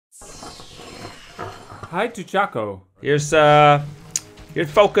Hi to Chaco. Here's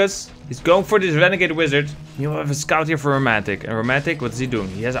Focus. He's going for this Renegade Wizard. You have a scout here for Romantic. And Romantic, what is he doing?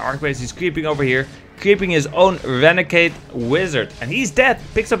 He has an Archmage. He's creeping over here. Creeping his own Renegade Wizard. And he's dead.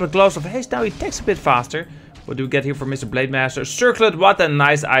 Picks up a Gloves of Haste. Now he takes a bit faster. What do we get here from Mr. Blademaster? Circlet. What a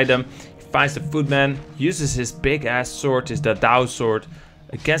nice item. He finds the Footman. Uses his big ass sword. His Dadao sword.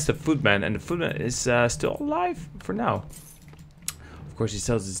 Against the Footman. And the Footman is still alive for now. Of course, he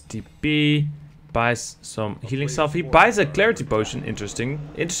sells his DP. Buys some healing salve. He buys a clarity potion. Interesting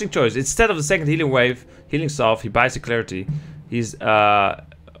choice. Instead of the second healing wave, healing salve, he buys a clarity. He's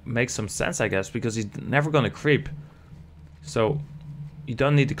makes some sense, I guess, because he's never gonna creep. So you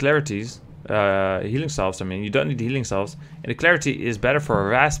don't need the clarities, healing salves. I mean, you don't need the healing salves, and the clarity is better for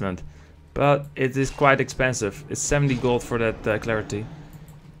harassment, but it is quite expensive. It's 70 gold for that clarity.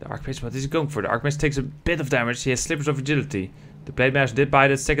 The Archmage, what is he going for? The Archmage takes a bit of damage. He has Slippers of Agility. The Blademaster did buy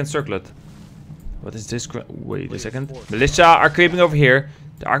the second circlet. What is this? Wait a second. Militia are creeping over here.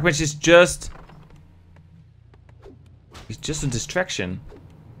 The Archmage is just... He's just a distraction.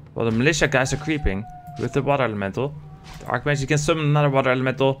 While the Militia guys are creeping with the Water Elemental. The Archmage, you can summon another Water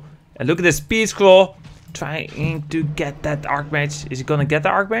Elemental. And look at this Speed Scroll. Trying to get that Archmage. Is he gonna get the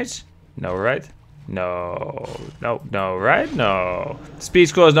Archmage? No, right? No, right? No. The Speed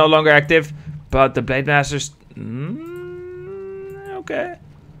Scroll is no longer active. But the Blademaster's... okay.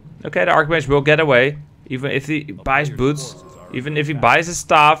 Okay, the Archmage will get away, even if he buys boots, even if he buys a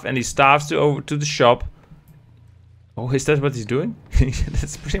staff and he staffs over to the shop. Oh, is that what he's doing?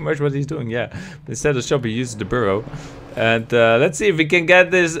 That's pretty much what he's doing, yeah. Instead of the shop, he uses the burrow. And let's see if we can get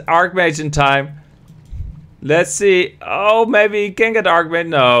this Archmage in time. Let's see. Oh, maybe he can get the Archmage.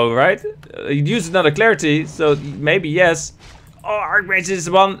 No, right? He used another clarity, so maybe yes. Oh, Archmage is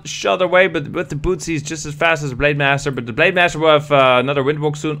one shot away, but with the boots he's just as fast as the Blademaster. But the Blademaster will have another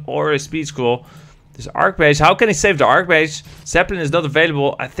Windwalk soon or a Speed Scroll. This Archmage, how can he save the Archmage? Zeppelin is not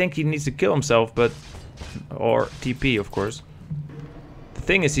available. I think he needs to kill himself, but... Or TP, of course. The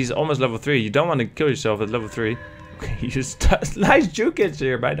thing is, he's almost level 3. You don't want to kill yourself at level 3. Okay, he just does nice jukage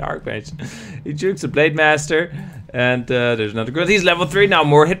here by the Archmage. He jukes the Blademaster. And there's another girl. He's level 3 now,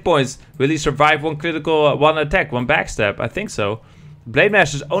 more hit points. Will he survive one critical, one attack, one backstab? I think so.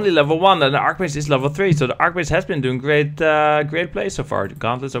 Blademaster is only level 1 and the Archmage is level 3. So the Archmage has been doing great play so far. The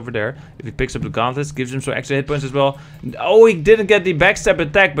Gauntlets over there. If he picks up the Gauntlets, gives him some extra hit points as well. Oh, he didn't get the backstab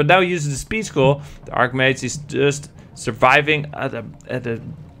attack, but now he uses the Speed Scroll. The Archmage is just surviving at a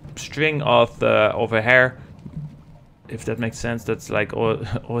string of a hair. If that makes sense, that's like all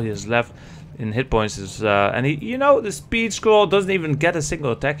he has left. In hit points is and he, you know, the Speed Scroll doesn't even get a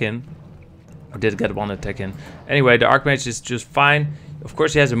single attack in. Or did get one attack in. Anyway, the Archmage is just fine. Of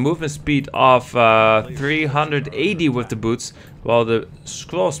course, he has a movement speed of 380 with the boots, while the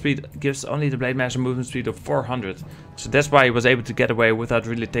scroll speed gives only the Blademaster movement speed of 400. So that's why he was able to get away without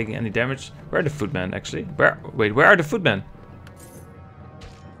really taking any damage. Where are the Footmen actually? Wait, where are the Footmen?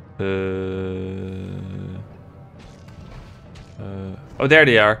 Oh, there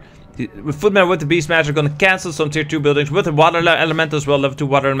they are. With Footman with the Beastmaster are gonna cancel some tier 2 buildings with the Water Elemental as well, level 2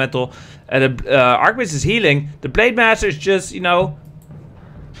 Water Elemental. And the Archmage is healing. The Blademaster is just, you know,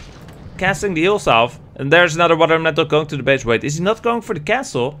 canceling the heal salve. And there's another Water Elemental going to the base. Wait, is he not going for the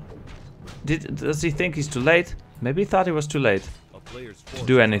cancel? Does he think he's too late? Maybe he thought he was too late to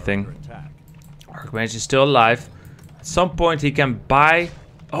do anything. Archmage is still alive. At some point he can buy,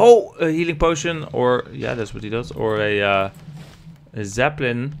 oh, a healing potion, or yeah, that's what he does, or a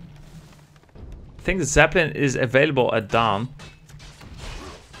Zeppelin. I think the Zeppelin is available at dawn.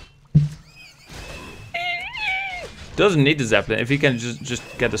 Doesn't need the Zeppelin if he can just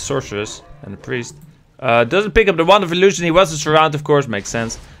get the Sorceress and the Priest. Doesn't pick up the Wand of Illusion. He was a surround, of course, makes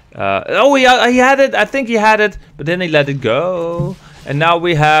sense. Oh, he had it. I think he had it, but then he let it go. And now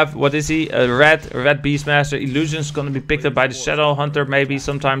we have, what is he? A red Beastmaster. Illusion's gonna be picked up by the Shadow Hunter maybe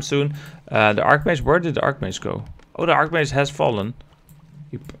sometime soon. The Archmage, where did the Archmage go? Oh, the Archmage has fallen.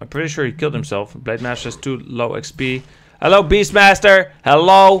 I'm pretty sure he killed himself. Blademaster has too low XP. Hello, Beastmaster!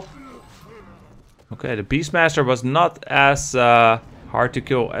 Hello! Okay, the Beastmaster was not as hard to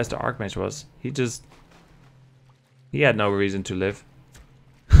kill as the Archmage was. He had no reason to live.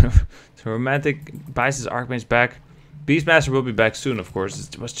 So Romantic buys his Archmage back. Beastmaster will be back soon, of course.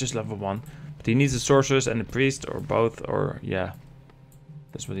 It was just level 1. But he needs a Sorceress and a Priest, or both, or yeah.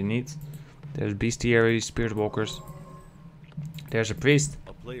 That's what he needs. There's Bestiary, Spirit Walkers. There's a Priest.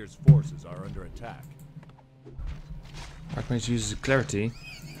 A player's forces are under attack. Archmage uses Clarity.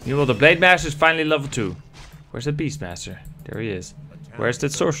 Meanwhile, the Blademaster is finally level 2. Where's the Beastmaster? There he is. Where's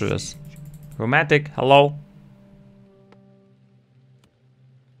that Sorceress? Romantic, hello.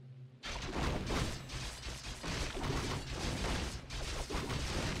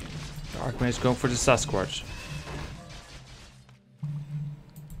 Archmage going for the Sasquatch.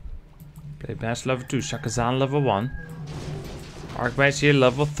 Blade Master level 2. Shakazan level 1. Archmage here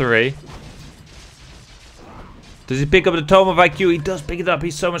level 3. Does he pick up the Tome of IQ? He does pick it up.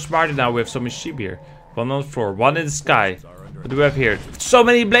 He's so much smarter now. We have so many sheep here. One on the floor. One in the sky. What do we have here? So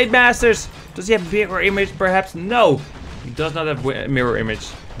many Blade Masters! Does he have mirror image perhaps? No! He does not have mirror image.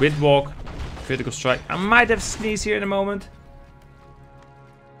 Windwalk. Critical strike. I might have sneeze here in a moment.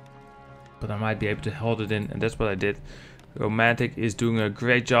 But I might be able to hold it in. And that's what I did. Romantic is doing a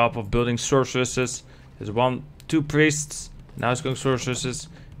great job of building sorceresses. There's 2 priests. Now he's going sorceresses.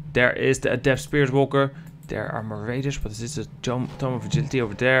 There is the Adept Spirit Walker. There are more raiders. What is this? A Tome of Agility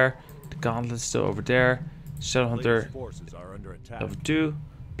over there. The Gauntlet is still over there. Shadowhunter level 2.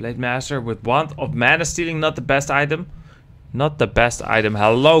 Blade Master with Wand of Mana Stealing. Not the best item. Not the best item.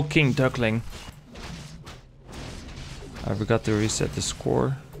 Hello, King Duckling. I forgot to reset the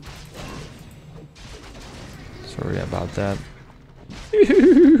score. Sorry about that.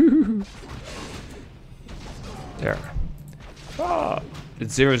 There. Oh,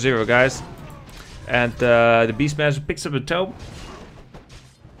 it's 0-0, guys. And the Beastmaster picks up a tome.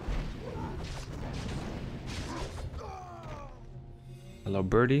 Hello,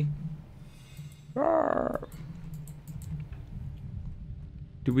 birdie.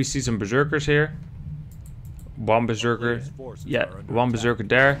 Do we see some berserkers here? One berserker. Yeah, one berserker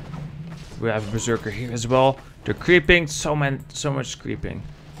there. We have a berserker here as well. They're creeping. So much creeping.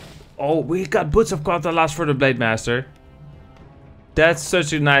 Oh, we got Boots of Quatalas for the Blade Master. That's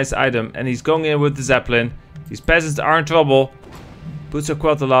such a nice item. And he's going in with the Zeppelin. These peasants are in trouble. Boots of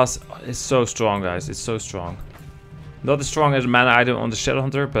Quatalas is so strong, guys. It's so strong. Not as strong as a mana item on the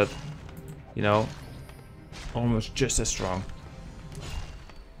Shadowhunter, but, you know, almost just as strong.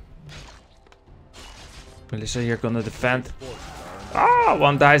 Militia here gonna defend. Ah,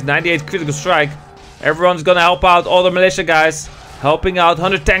 one dies. 98 critical strike. Everyone's gonna help out. All the militia guys helping out.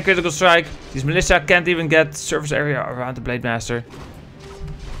 110 critical strike. These militia can't even get surface area around the Blade Master.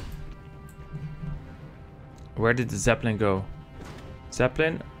 Where did the Zeppelin go?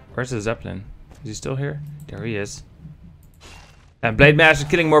 Zeppelin? Where's the Zeppelin? Is he still here? There he is. And Blade Master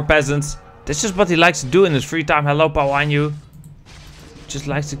killing more peasants. That's just what he likes to do in his free time. Hello, Pawanyu. Just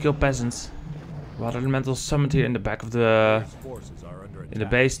likes to kill peasants. Water Elemental summoned here in the back of the... in the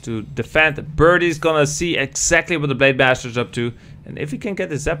base to defend. Birdie's gonna see exactly what the Blade Master is up to. And if he can get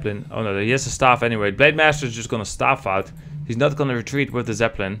the Zeppelin... Oh no, he has a staff anyway. Blade Master is just gonna staff out. He's not gonna retreat with the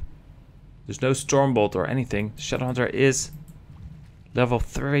Zeppelin. There's no Stormbolt or anything. Shadowhunter is level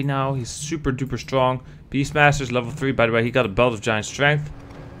 3 now. He's super duper strong. Beastmaster is level 3. By the way, he got a Belt of Giant Strength.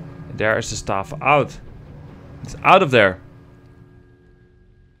 And there is the staff out. It's out of there.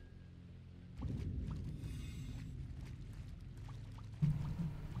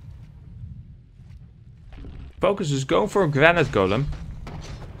 Focus is going for a Granite Golem.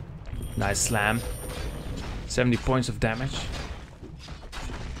 Nice slam. 70 points of damage.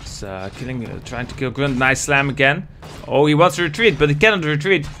 He's trying to kill Grunt. Nice slam again. Oh, he wants to retreat, but he cannot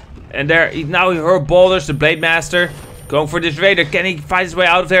retreat. And there, now he heard boulders, the Blade Master. Going for this Raider. Can he fight his way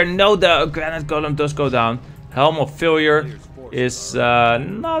out of there? No, the Granite Golem does go down. Helm of Failure is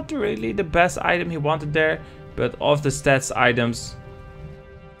not really the best item he wanted there. But of the stats items...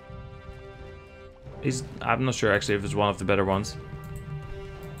 I'm not sure actually if it's one of the better ones.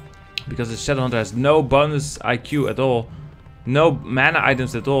 Because the Shadowhunter has no bonus IQ at all. No mana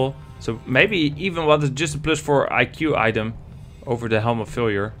items at all. So maybe even what is just a +4 IQ item over the Helm of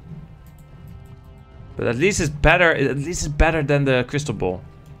Failure. But at least it's better. At least it's better than the Crystal Ball.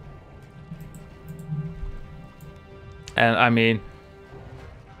 And I mean,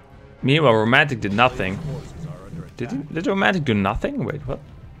 meanwhile, Romantic did nothing. Did Romantic do nothing? Wait, what?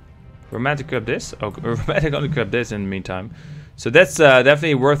 Romantic grabbed this? Oh, Romantic only grabbed this in the meantime. So that's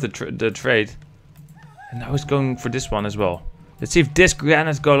definitely worth the trade. And now he's going for this one as well. Let's see if this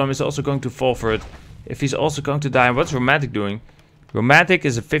Granite Golem is also going to fall for it. If he's also going to die. And what's Romantic doing? Romantic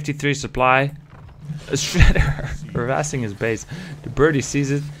is a 53 supply. A Shredder harassing his base. The birdie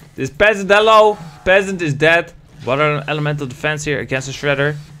sees it. This peasant, hello! Peasant is dead. Water Elemental defense here against the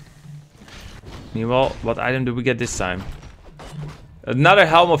Shredder. Meanwhile, what item do we get this time? Another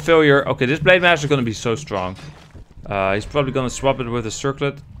Helm of Failure. Okay, this Blade Master is going to be so strong. He's probably going to swap it with a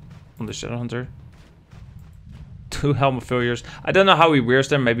Circlet on the Shadowhunter. 2 Helm of Failures. I don't know how he wears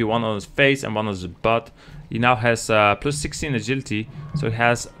them. Maybe one on his face and one on his butt. He now has plus 16 agility. So he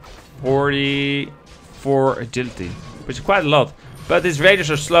has 44 agility. Which is quite a lot. But his Raiders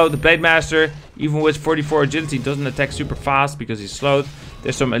are slow. The Blade Master, even with 44 agility, doesn't attack super fast because he's slowed.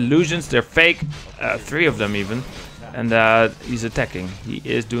 There's some illusions. They're fake. 3 of them even. And he's attacking. He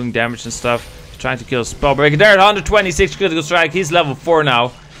is doing damage and stuff. He's trying to kill Spellbreaker. There, 126 critical strike. He's level 4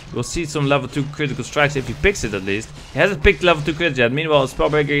 now. We'll see some level 2 critical strikes if he picks it at least. He hasn't picked level 2 crit yet. Meanwhile,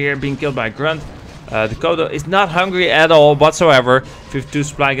 Spellbreaker here being killed by a Grunt. The Kodo is not hungry at all whatsoever. 52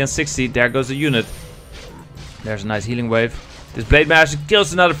 supply against 60. There goes the unit. There's a nice healing wave. This Blade Master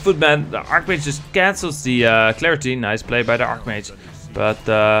kills another Footman. The Archmage just cancels the Clarity. Nice play by the Archmage. But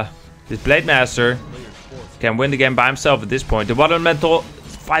this Blade Master can win the game by himself at this point. The Water Elemental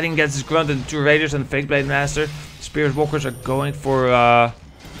fighting against his Grunt and the 2 Raiders and the fake Blade Master. Spirit Walkers are going for the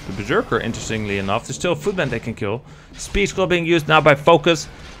Berserker, interestingly enough. There's still a Footman they can kill. Speed Scroll being used now by Focus.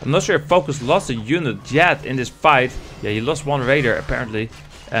 I'm not sure if Focus lost a unit yet in this fight. Yeah, he lost 1 Raider apparently.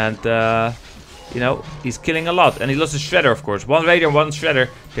 And you know, he's killing a lot. And he lost a Shredder, of course. 1 Raider, 1 Shredder.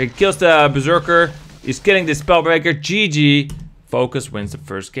 He kills the Berserker. He's killing the Spellbreaker. GG. Focus wins the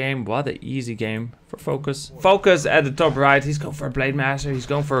first game. What an easy game for Focus. Focus at the top right. He's going for a Blade Master. He's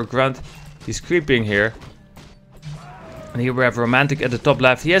going for a Grunt. He's creeping here. And here we have Romantic at the top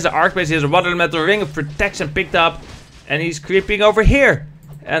left. He has an Archbase. He has a Water Elemental Ring of Protection picked up. And he's creeping over here.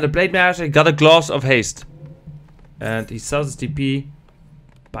 And the Blade Master got a Gloves of Haste. And he sells his TP.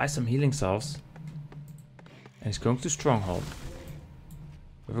 Buys some healing salves. And he's going to Stronghold.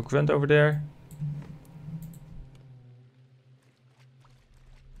 We have a Grunt over there.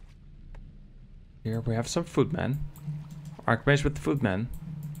 Here we have some Footmen. Archmage with the Footmen.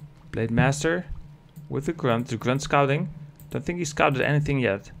 Blade Master with the Grunt. The Grunt scouting. Don't think he scouted anything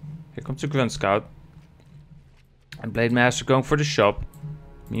yet. Here comes the Grunt scout. And Blade Master going for the shop.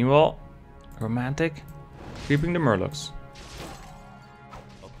 Meanwhile, Romantic creeping the Murlocs.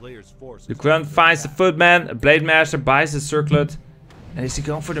 The Grunt finds the Footman. A Blade Master buys the Circlet. And is he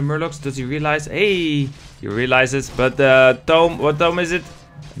going for the Murlocs? Does he realize? Hey! He realizes. But the Tome, what Tome is it?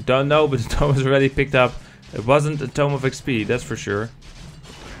 Don't know, but the Tome is already picked up. It wasn't a Tome of XP, that's for sure.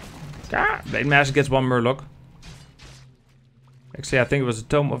 Ah, Blade Master gets 1 Murloc. Actually, I think it was a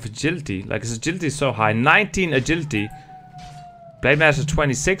Tome of Agility. Like, his agility is so high. 19 agility. Blade Master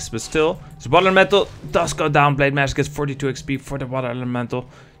 26, but still. His Water Elemental does go down. Blade Master gets 42 XP for the Water Elemental.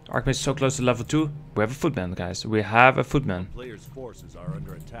 Archmage is so close to level 2. We have a Footman, guys. We have a Footman. Players' forces are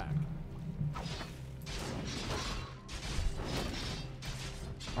under attack.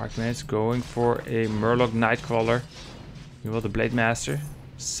 Archmage going for a Murloc Nightcrawler. You will the Blade Master.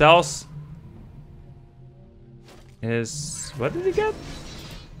 Sells his... What did he get?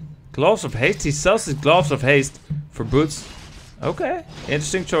 Gloves of Haste. He sells his Gloves of Haste for boots. Okay,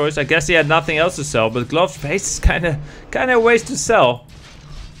 interesting choice. I guess he had nothing else to sell, but Gloves of Haste is kind of a waste to sell.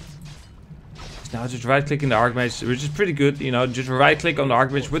 He's now just right-clicking the Archmage, which is pretty good. You know, just right-click on the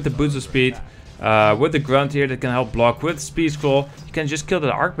Archmage with the boots of speed. With the Grunt here that can help block. With Speed Scroll, you can just kill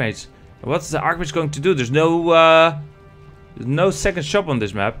the Archmage. What's the Archmage going to do? There's no second shop on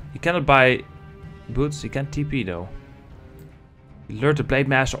this map. You cannot buy boots. You can't TP though. You lure the Blade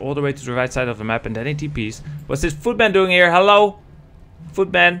Master all the way to the right side of the map and then he TPs. What's this Footman doing here? Hello?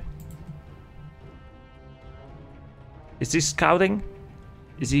 Footman? Is he scouting?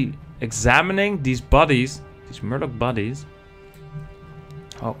 Is he examining these bodies? These Murloc bodies?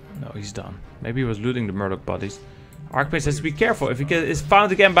 Oh, no, he's done. Maybe he was looting the Murloc bodies. Archmage has to be careful. If he is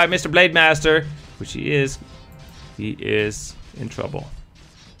found again by Mr. Blade Master, which he is in trouble.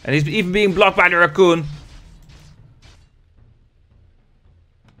 And he's even being blocked by the Raccoon.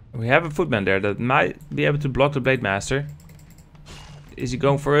 We have a Footman there that might be able to block the Blade Master. Is he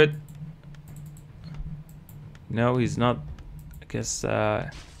going for it? No, he's not. I guess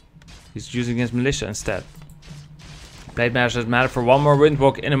he's using his Militia instead. Blade Master doesn't matter for 1 more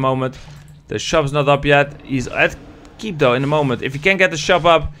Windwalk in a moment. The shop's not up yet. He's at keep though in a moment. If he can get the shop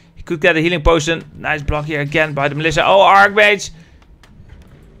up, he could get a healing potion. Nice block here again by the Militia. Oh, Archmage!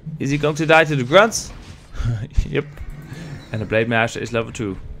 Is he going to die to the Grunts? Yep. And the Blade Master is level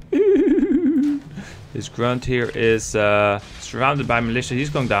 2. This Grunt here is surrounded by Militia. He's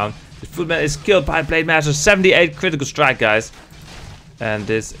going down. This Footman is killed by Blade Master. 78 critical strike, guys. And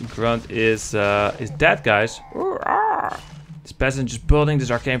this Grunt is dead, guys. This peasant just building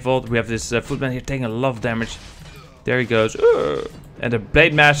this arcane vault. We have this Footman here taking a lot of damage. There he goes. And the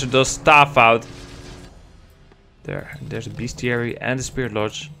Blade Master does staff out. There's a Bestiary and a Spirit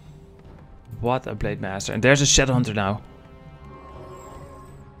Lodge. What a Blade Master. And there's a Shadow Hunter now.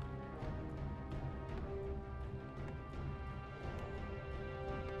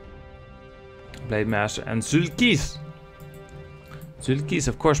 Blade Master and Zulkis. Zulkis,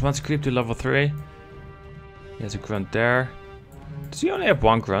 of course, wants to creep to level 3. He has a Grunt there. Does he only have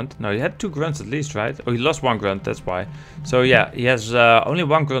 1 Grunt? No, he had 2 Grunts at least, right? Oh, he lost 1 Grunt, that's why. So yeah, he has only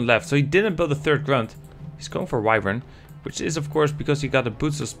 1 Grunt left. So he didn't build a 3rd Grunt. He's going for Wyvern, which is of course because he got the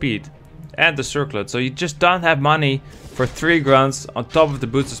boots of speed and the circlet. So you just don't have money for 3 grunts on top of the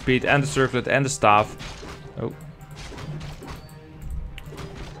boots of speed and the circlet and the staff. Oh.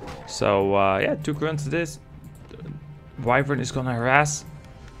 So yeah, 2 grunts to this. Wyvern is gonna harass.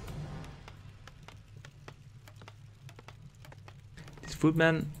 These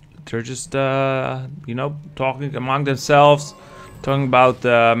footmen, they're just you know, talking among themselves, talking about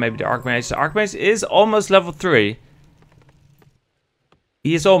maybe the Archmage. The Archmage is almost level 3.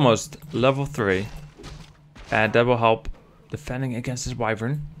 He is almost level 3. And that will help defending against this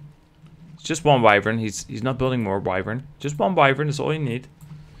Wyvern. It's just 1 Wyvern. He's not building more Wyvern. Just 1 Wyvern is all you need.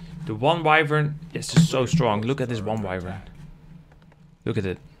 The 1 Wyvern is just so strong. Look at this 1 Wyvern. Look at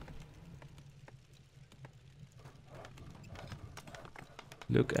it.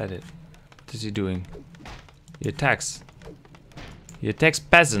 Look at it. What is he doing? He attacks. He attacks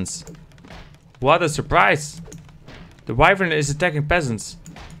peasants. What a surprise! The Wyvern is attacking peasants.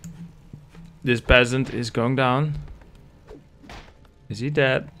 This peasant is going down. Is he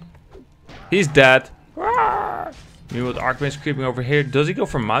dead? He's dead. Meanwhile, the Archmage is creeping over here. Does he go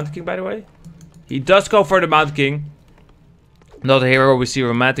for Mountain King, by the way? He does go for the Mountain King. Not a hero we see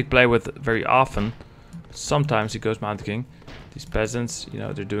romantic play with very often. Sometimes he goes Mountain King. These peasants, you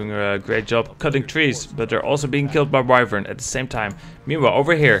know, they're doing a great job cutting trees, but they're also being killed by Wyvern at the same time. Meanwhile,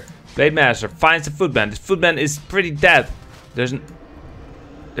 over here, Blade Master finds the footman. This footman is pretty dead. There's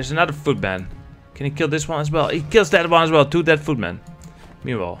another footman. Can he kill this one as well? He kills that one as well. 2 dead footmen.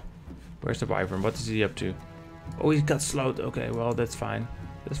 Meanwhile, where's the Wyvern? What is he up to? Oh, he got slowed. Okay, well, that's fine.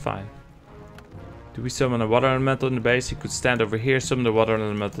 That's fine. Do we summon a water elemental in the base? He could stand over here, summon the water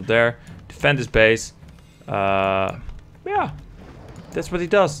elemental there, defend his base. Yeah, that's what he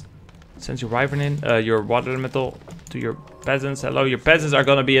does. Sends your Wyvern in, your water elemental to your peasants. Hello, your peasants are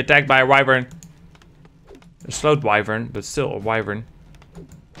gonna be attacked by a Wyvern. A slowed Wyvern, but still a Wyvern.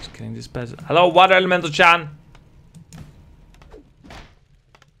 Just killing this peasant. Hello, water elemental Chan.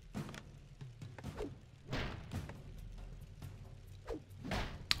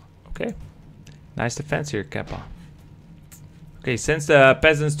 Okay, nice defense here, Kappa. Okay, sends the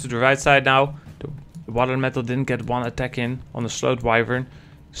peasants to the right side now. The water elemental didn't get 1 attack in on the slowed Wyvern.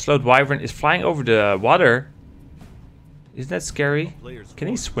 Slowed Wyvern is flying over the water. Isn't that scary? Can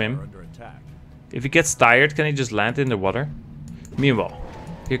he swim? If he gets tired, can he just land in the water? Meanwhile,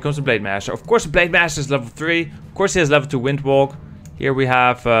 here comes the Blade Master. Of course, the Blade Master is level 3. Of course, he has level 2 Windwalk. Here we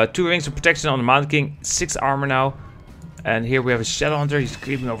have 2 rings of protection on the Mountain King, 6 armor now. And here we have a Shadow Hunter. He's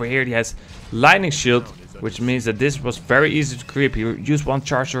creeping over here. He has Lightning Shield, which means that this was very easy to creep. He used 1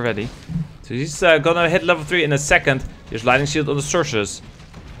 charge already. So he's gonna hit level 3 in a second. There's Lightning Shield on the Sorceress.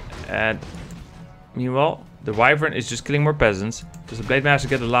 And meanwhile, the Wyvern is just killing more peasants. Does the Blade Master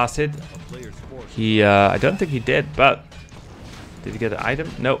get the last hit? He, I don't think he did, but... Did he get the item?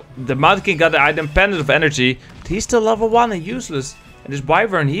 No. The Mountain King got the item, Pendant of Energy. But he's still level 1 and useless. And this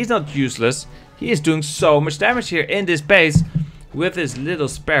Wyvern, he's not useless. He is doing so much damage here in this base. With his little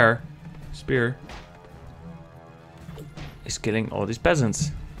spear. He's killing all these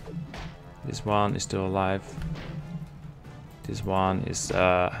peasants. This one is still alive. This one is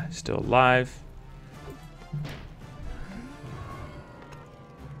still alive.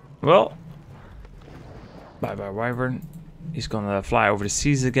 Well, bye bye Wyvern. He's gonna fly over the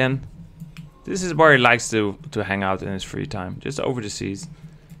seas again. This is where he likes to hang out in his free time, just over the seas.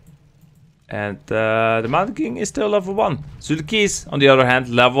 And the Mountain King is still level 1. Zulukis, on the other hand,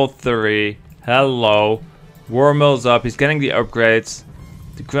 level 3. Hello. Wormhill's up. He's getting the upgrades.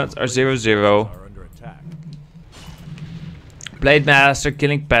 The grunts are 0-0. Blade Master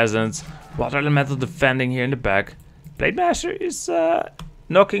killing peasants. Water Elemental defending here in the back. Blade Master is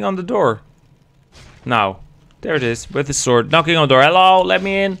knocking on the door. Now, there it is with his sword. Knocking on the door. Hello, let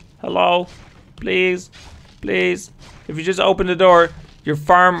me in. Hello. Please. Please. If you just open the door, your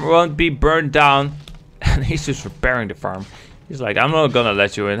farm won't be burned down. And he's just repairing the farm. He's like, I'm not gonna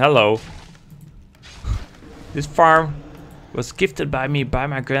let you in. Hello. This farm was gifted by me, by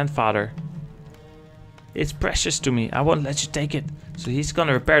my grandfather. It's precious to me. I won't let you take it. So he's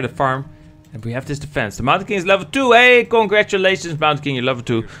gonna repair the farm. And we have this defense. The Mountain King is level 2. Hey, congratulations, Mountain King, you're level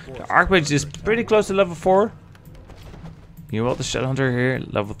 2. The Archmage is pretty close to level 4. Meanwhile, the Shadow Hunter here,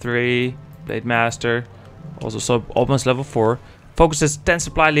 level 3. Blade Master, also so almost level 4. Focus has 10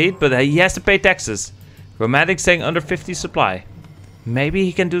 supply lead, but he has to pay taxes. Romantic saying under 50 supply. Maybe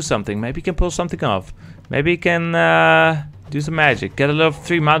he can do something. Maybe he can pull something off. Maybe he can do some magic. Get a level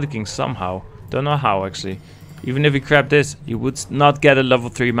 3 Mountain King somehow. Don't know how, actually. Even if he grabbed this, he would not get a level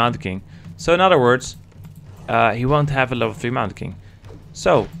 3 Mountain King. So in other words, he won't have a level 3 Mountain King.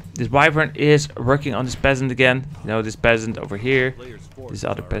 So, This wyvern is working on this peasant again. You know, this peasant over here. This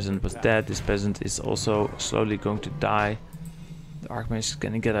other peasant was dead. This peasant is also slowly going to die. The archmage is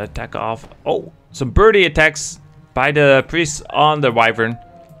gonna get an attack off. Oh, some birdie attacks by the priest on the wyvern.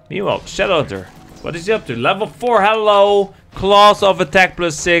 Meanwhile, Shadowhunter, what is he up to? Level 4, hello! Claws of attack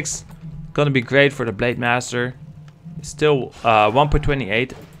 +6. Gonna be great for the Blade Master. Still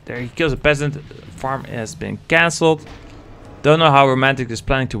 1.28. There he kills a peasant. Farm has been cancelled. Don't know how Romantic is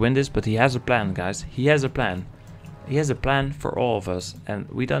planning to win this, but he has a plan, guys. He has a plan. He has a plan for all of us, and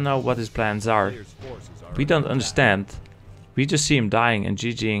we don't know what his plans are. We don't understand. We just see him dying and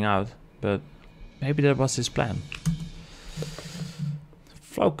GGing out, but maybe that was his plan.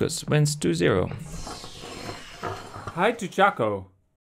 Focus wins 2-0. Hi to Chaco.